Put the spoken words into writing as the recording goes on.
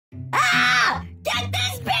Ah! Get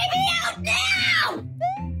this baby out now!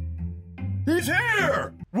 He's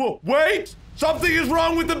here! Whoa, wait! Something is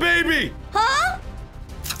wrong with the baby! Huh?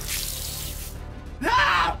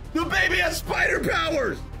 Ah! The baby has spider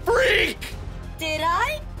powers! Freak! Did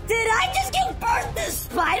I just give birth to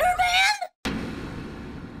Spider-Man?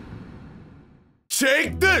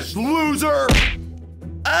 Take this, loser!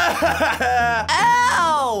 Ow!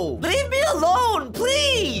 Leave me alone,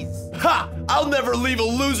 please! Ha! I'll never leave a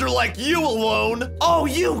loser like you alone! Oh,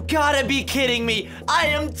 you gotta be kidding me! I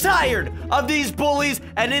am tired of these bullies,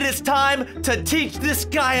 and it is time to teach this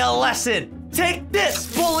guy a lesson! Take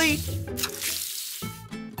this, bully!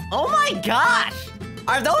 Oh my gosh!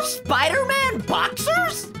 Are those Spider-Man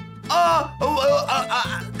boxers? Ah!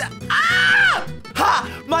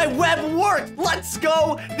 Ha! My web worked! Let's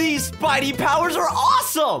go! These Spidey powers are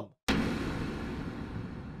awesome!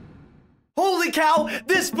 Holy cow!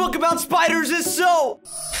 This book about spiders is so...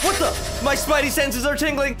 What the? My Spidey senses are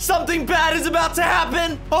tingling. Something bad is about to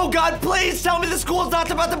happen. Oh God, please tell me the school's not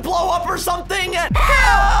about to blow up or something.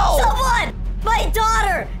 Help! Someone! My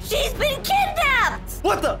daughter! She's been kidnapped!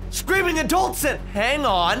 What the? Screaming adults and... Hang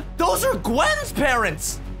on. Those are Gwen's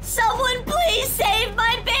parents. Someone please save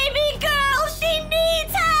my baby girl! She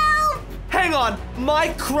needs help! Hang on. My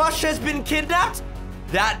crush has been kidnapped?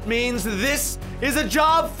 That means this is a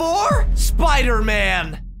job for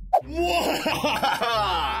Spider-Man.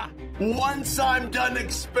 Once I'm done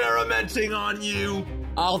experimenting on you,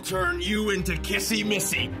 I'll turn you into Kissy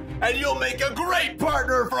Missy, and you'll make a great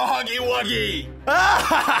partner for Huggy Wuggy.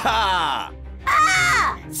 Ah!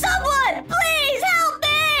 Someone, please help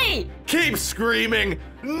me! Keep screaming.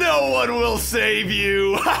 No one will save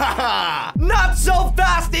you. Not so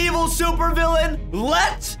fast, evil supervillain.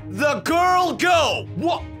 Let the girl go.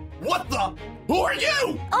 What the? Who are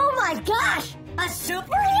you? Oh my gosh! A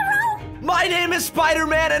superhero? My name is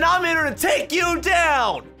Spider-Man, and I'm here to take you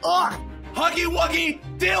down. Ugh! Huggy Wuggy,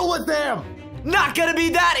 deal with them. Not gonna be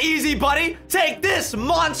that easy, buddy. Take this,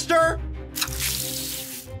 monster.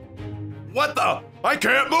 What the? I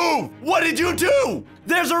can't move. What did you do?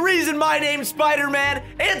 There's a reason my name's Spider-Man.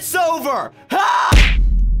 It's over. Ha!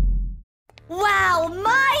 Wow,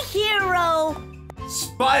 my hero!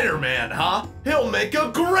 Spider-Man, huh? He'll make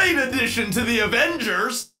a great addition to the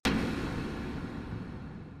Avengers.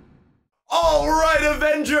 All right,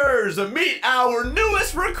 Avengers, meet our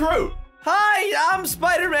newest recruit. Hi, I'm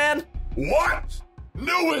Spider-Man. What?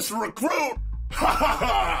 Newest recruit? Ha ha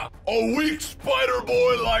ha! A weak spider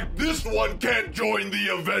boy like this one can't join the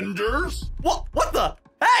Avengers? What the?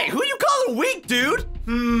 Hey, who you calling weak, dude?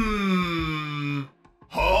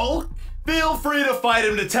 Hulk? Feel free to fight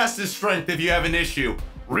him to test his strength if you have an issue.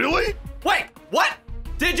 Really? Wait, what?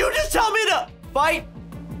 Did you just tell me to fight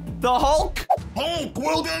the Hulk? Hulk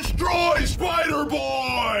will destroy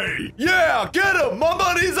Spider-Boy! Yeah, get him! My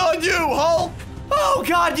money's on you, Hulk! Oh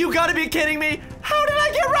God, you gotta be kidding me! How did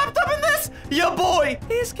I get wrapped up in this? Your boy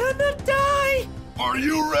is gonna die! Are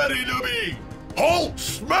you ready to be Hulk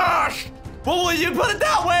smashed? Well, will you put it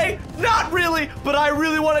that way? Not really, but I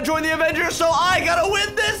really want to join the Avengers, so I gotta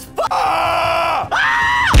win this fight! Ah!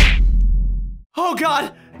 Oh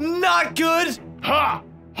God, not good! Ha!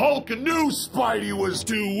 Hulk knew Spidey was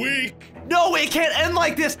too weak. No, it can't end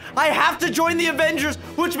like this. I have to join the Avengers,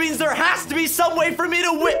 which means there has to be some way for me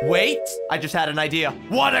to win. Wait, I just had an idea.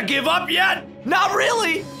 Wanna give up yet? Not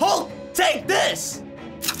really. Hulk, take this.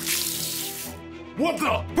 What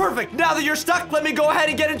the? Perfect. Now that you're stuck, let me go ahead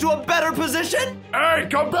and get into a better position. Hey,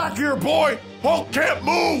 come back here, boy. Hulk can't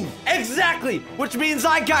move. Exactly, which means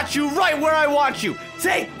I got you right where I want you.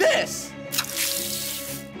 Take this.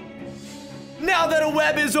 Now that a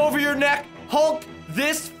web is over your neck, Hulk,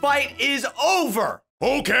 this fight is over.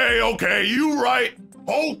 Okay, you right.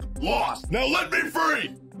 Hulk lost. Now let me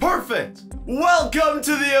free. Perfect. Welcome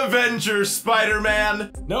to the Avengers,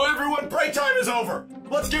 Spider-Man. Now everyone, break time is over.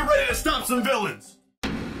 Let's get ready to stop some villains.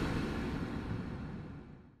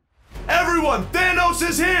 Everyone, Thanos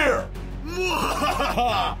is here.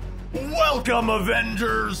 Welcome,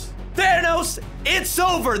 Avengers. Thanos, it's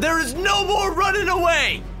over. There is no more running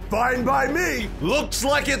away. Fine by me. Looks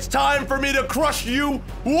like it's time for me to crush you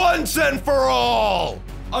once and for all.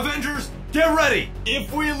 Avengers, get ready.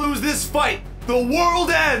 If we lose this fight, the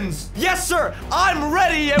world ends. Yes, sir. I'm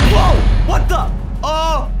ready. And whoa, what the?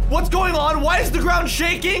 What's going on? Why is the ground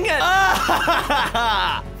shaking? And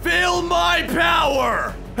feel my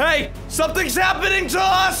power. Hey, something's happening to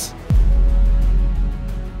us.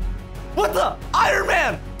 What the? Iron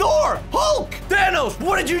Man, Thor, Hulk, Thanos.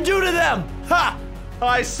 What did you do to them? Ha!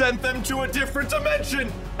 I sent them to a different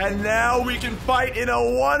dimension, And now we can fight in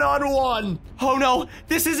a one-on-one. Oh no,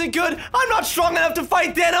 this isn't good. I'm not strong enough to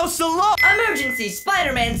fight Thanos alone. Emergency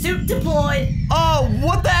Spider-Man suit deployed. Oh,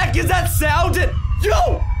 what the heck is that sound?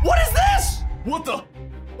 Yo, what is this? What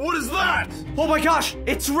is that? Oh my gosh,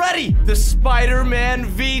 it's ready! The Spider-Man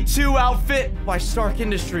V2 outfit by Stark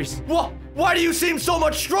Industries. Why do you seem so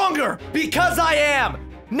much stronger? Because I am!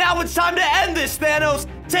 Now it's time to end this, Thanos!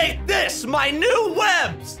 Take this, my new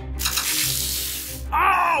webs!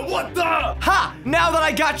 Ah, what the? Ha! Now that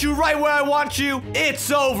I got you right where I want you, it's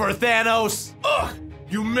over, Thanos! Ugh!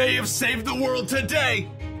 You may have saved the world today,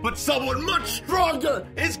 but someone much stronger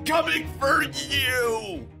is coming for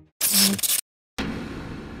you!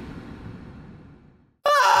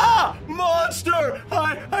 Ah! Monster!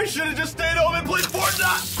 I should have just stayed home and played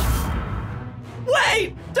Fortnite!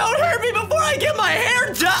 Wait! Don't hurt me before I get my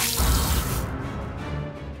hair done!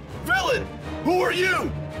 Villain! Who are you?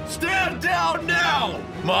 Stand down now!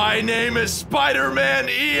 My name is Spider-Man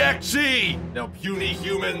EXE! Now, puny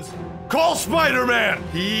humans, call Spider-Man!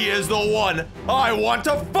 He is the one I want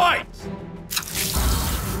to fight!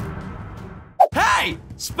 Hey!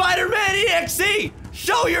 Spider-Man EXE!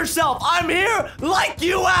 Show yourself! I'm here like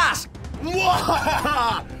you asked!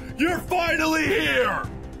 Mwahaha! You're finally here!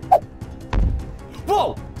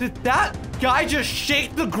 Whoa! Did that guy just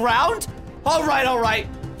shake the ground? Alright.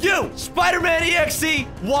 You, Spider-Man EXE,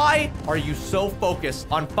 why are you so focused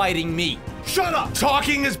on fighting me? Shut up!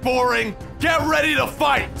 Talking is boring. Get ready to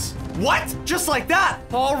fight! What? Just like that?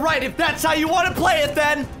 Alright, if that's how you want to play it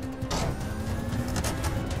then.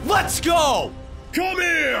 Let's go! Come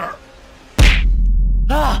here!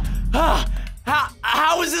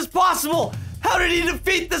 How is this possible? How did he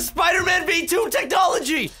defeat the Spider-Man V2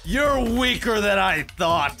 technology? You're weaker than I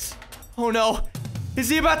thought. Oh no, is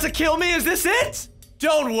he about to kill me? Is this it?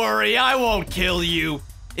 Don't worry, I won't kill you.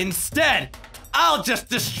 Instead, I'll just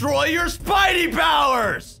destroy your Spidey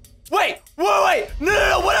powers! Wait,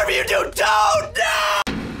 no, whatever you do, don't, no!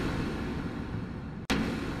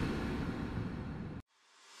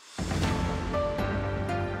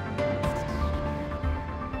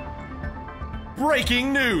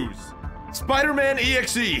 Breaking news! Spider-Man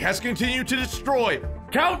EXE has continued to destroy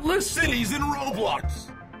countless cities in Roblox.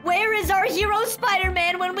 Where is our hero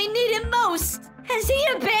Spider-Man when we need him most? Has he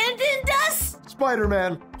abandoned us?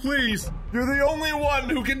 Spider-Man, please, you're the only one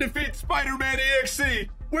who can defeat Spider-Man EXE.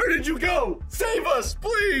 Where did you go? Save us,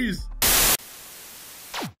 please!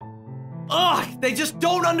 Ugh, they just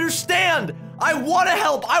don't understand. I want to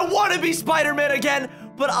help. I want to be Spider-Man again,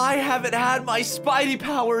 but I haven't had my Spidey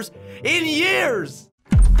powers in years.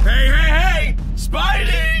 Hey!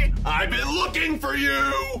 Spidey! I've been looking for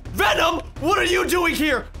you! Venom, what are you doing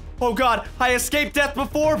here? Oh God, I escaped death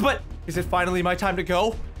before, but is it finally my time to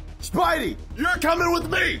go? Spidey, you're coming with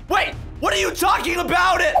me! Wait, what are you talking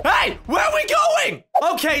about it? Hey, where are we going?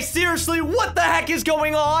 Okay, seriously, what the heck is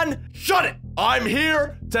going on? Shut it! I'm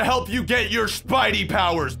here to help you get your Spidey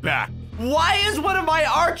powers back. Why is one of my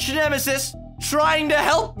arch nemesis trying to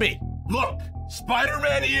help me? Look,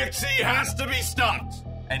 Spider-Man EXE has to be stopped.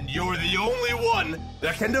 And you're the only one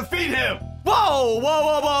that can defeat him!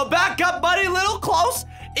 Whoa, back up, buddy, little close.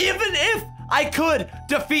 Even if I could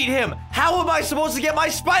defeat him, how am I supposed to get my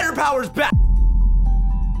spider powers back?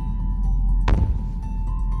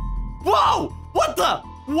 Whoa, what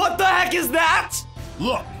the heck is that?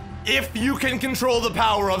 Look, if you can control the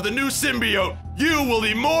power of the new symbiote, you will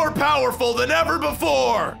be more powerful than ever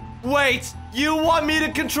before! Wait, you want me to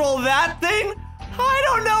control that thing? I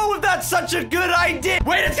don't know if that's such a good idea.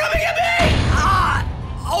 Wait, it's coming at me!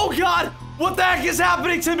 Oh God, what the heck is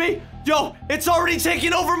happening to me? Yo, it's already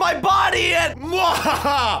taking over my body and—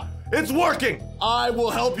 Mwahaha! It's working! I will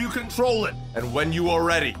help you control it. And when you are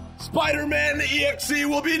ready, Spider-Man EXE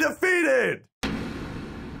will be defeated!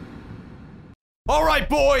 Alright,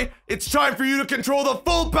 boy, it's time for you to control the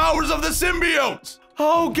full powers of the symbiote!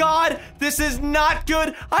 Oh God, this is not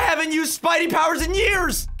good. I haven't used Spidey powers in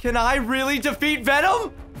years. Can I really defeat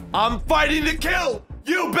Venom? I'm fighting to kill.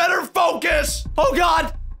 You better focus. Oh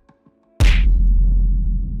God.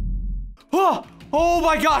 Oh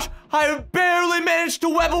my gosh, I barely managed to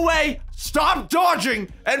web away. Stop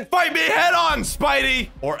dodging and fight me head on, Spidey,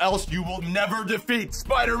 or else you will never defeat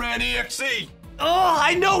Spider-Man EXE. Oh,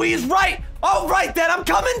 I know he's right. All right then, I'm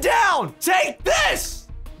coming down. Take this.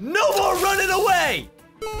 No more running away!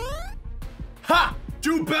 Ha!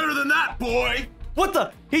 Do better than that, boy! What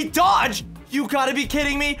the? He dodged? You gotta be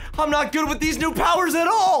kidding me! I'm not good with these new powers at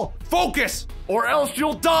all! Focus, or else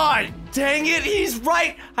you'll die! Dang it, he's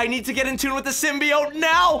right! I need to get in tune with the symbiote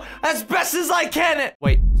now, as best as I can!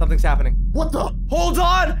 Wait, something's happening. What the? Hold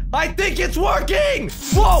on! I think it's working!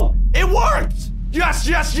 Whoa! It worked! Yes,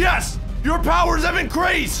 yes, yes! Your powers have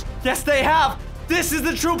increased! Yes, they have. This is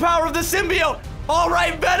the true power of the symbiote. All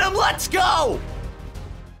right, Venom, let's go.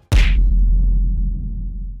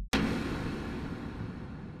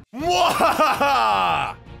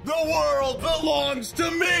 Mwahaha! The world belongs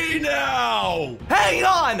to me now! Hang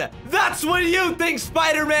on! That's what you think,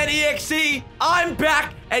 Spider-Man EXE! I'm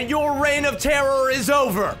back, and your reign of terror is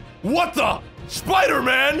over! What the?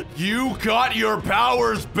 Spider-Man? You got your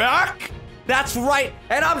powers back? That's right,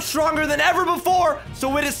 and I'm stronger than ever before,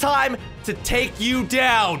 so it is time to take you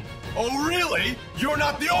down! Oh, really? You're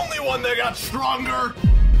not the only one that got stronger!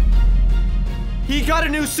 He got a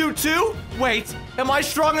new suit too? Wait, am I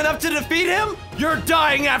strong enough to defeat him? You're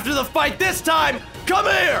dying after the fight this time! Come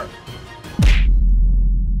here!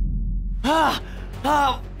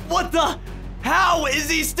 What the? How is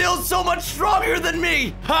he still so much stronger than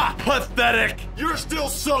me? Ha! Pathetic! You're still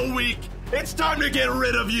so weak! It's time to get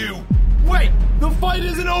rid of you! Wait, The fight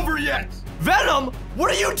isn't over yet! Venom, what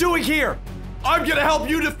are you doing here? I'm gonna help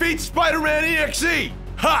you defeat Spider-Man EXE!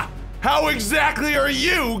 Ha! How exactly are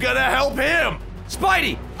you gonna help him?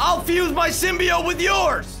 Spidey, I'll fuse my symbiote with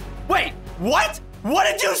yours! Wait, what?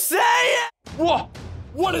 What did you say?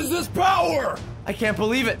 What is this power? I can't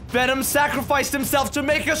believe it. Venom sacrificed himself to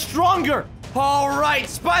make us stronger! Alright,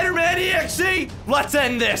 Spider-Man EXE, let's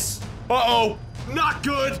end this! Uh-oh, not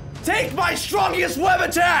good! Take my strongest web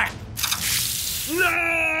attack!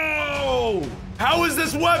 No! How is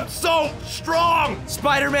this web so strong?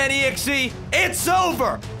 Spider-Man EXE, it's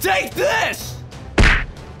over! Take this!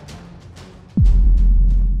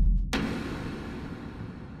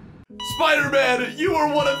 Spider-Man, you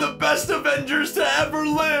are one of the best Avengers to ever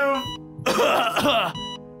live!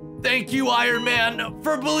 Thank you, Iron Man,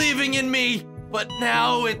 for believing in me. But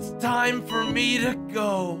now it's time for me to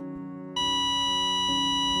go.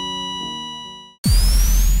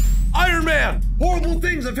 Iron Man! Horrible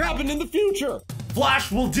things have happened in the future!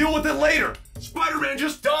 Flash will deal with it later! Spider-Man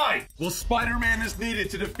just died! Well, Spider-Man is needed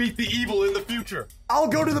to defeat the evil in the future. I'll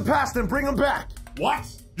go to the past and bring him back. What?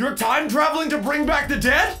 You're time traveling to bring back the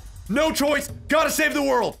dead? No choice, gotta save the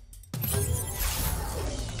world!